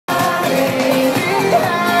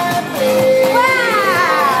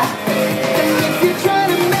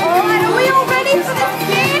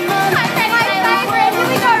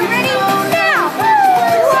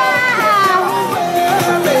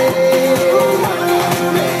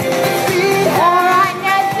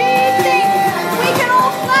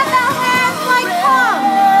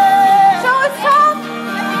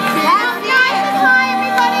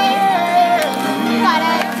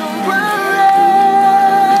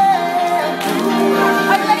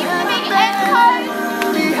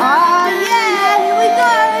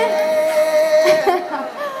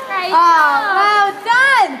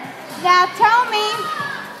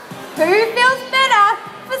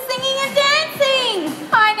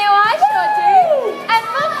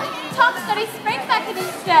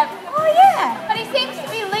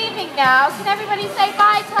Maybe say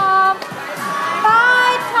bye, Tom.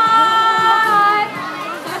 Bye, Tom.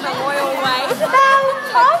 The royal way. Well,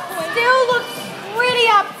 Tom still looks pretty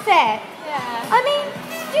upset. Yeah. I mean,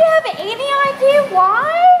 do you have any idea why?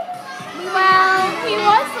 Well, he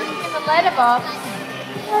was looking in the letterbox.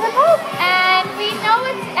 And we know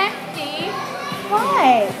it's empty.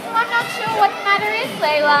 Why? So I'm not sure what the matter is,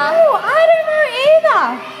 Layla. Oh, I don't know either.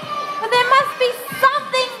 But there must be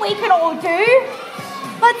something we can all do.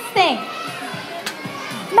 Let's think.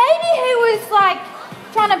 Maybe he was like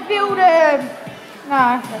trying to build a...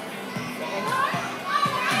 No.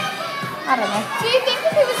 I don't know. Do you think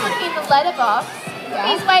if he was looking in the letterbox,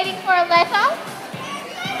 he's waiting for a letter?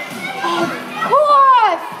 Of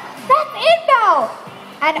course! That's it, Belle!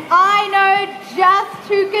 And I know just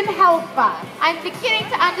who can help us. I'm beginning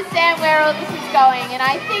to understand where all this is going, and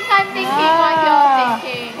I think I'm thinking what you're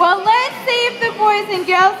thinking. Well, let's see if the boys and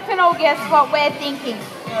girls can all guess what we're thinking.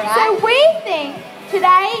 Right. So we think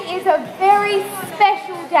today is a very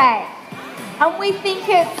special day. And we think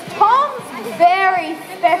it's Tom's very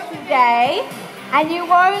special day, and you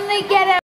only get a